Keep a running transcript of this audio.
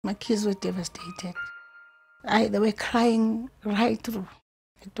My kids were devastated. They were crying right through.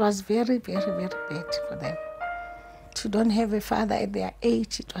 It was very, very, very bad for them. To don't have a father at their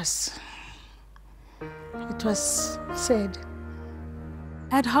age, it was sad.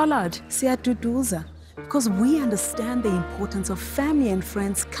 At Hollard, siyaduduza, because we understand the importance of family and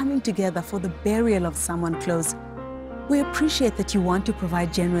friends coming together for the burial of someone close. We appreciate that you want to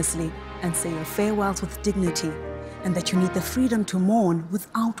provide generously and say your farewells with dignity, and that you need the freedom to mourn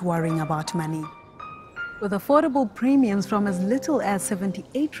without worrying about money. With affordable premiums from as little as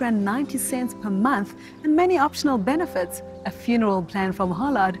 78.90 Rand per month and many optional benefits, a funeral plan from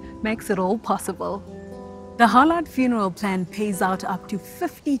Hollard makes it all possible. The Hollard funeral plan pays out up to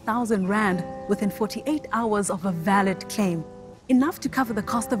 50,000 Rand within 48 hours of a valid claim, enough to cover the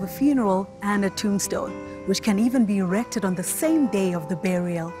cost of a funeral and a tombstone, which can even be erected on the same day of the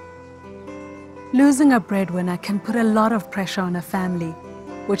burial. Losing a breadwinner can put a lot of pressure on a family,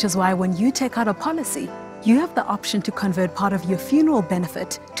 which is why when you take out a policy, you have the option to convert part of your funeral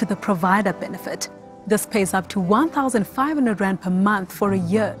benefit to the provider benefit. This pays up to 1,500 Rand per month for a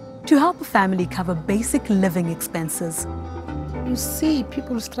year to help a family cover basic living expenses. You see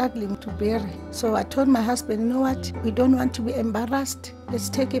people struggling to bury. So I told my husband, you know what, we don't want to be embarrassed. Let's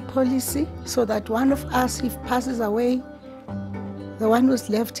take a policy so that one of us, if passes away, the one who's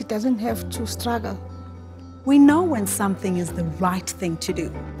left, he doesn't have to struggle. We know when something is the right thing to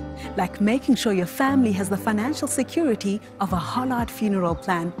do, like making sure your family has the financial security of a Hollard funeral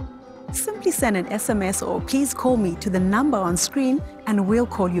plan. Simply send an SMS or please call me to the number on screen and we'll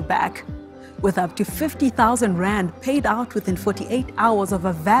call you back. With up to 50,000 Rand paid out within 48 hours of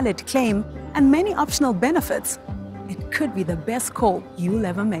a valid claim and many optional benefits, it could be the best call you'll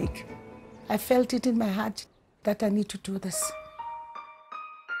ever make. I felt it in my heart that I need to do this.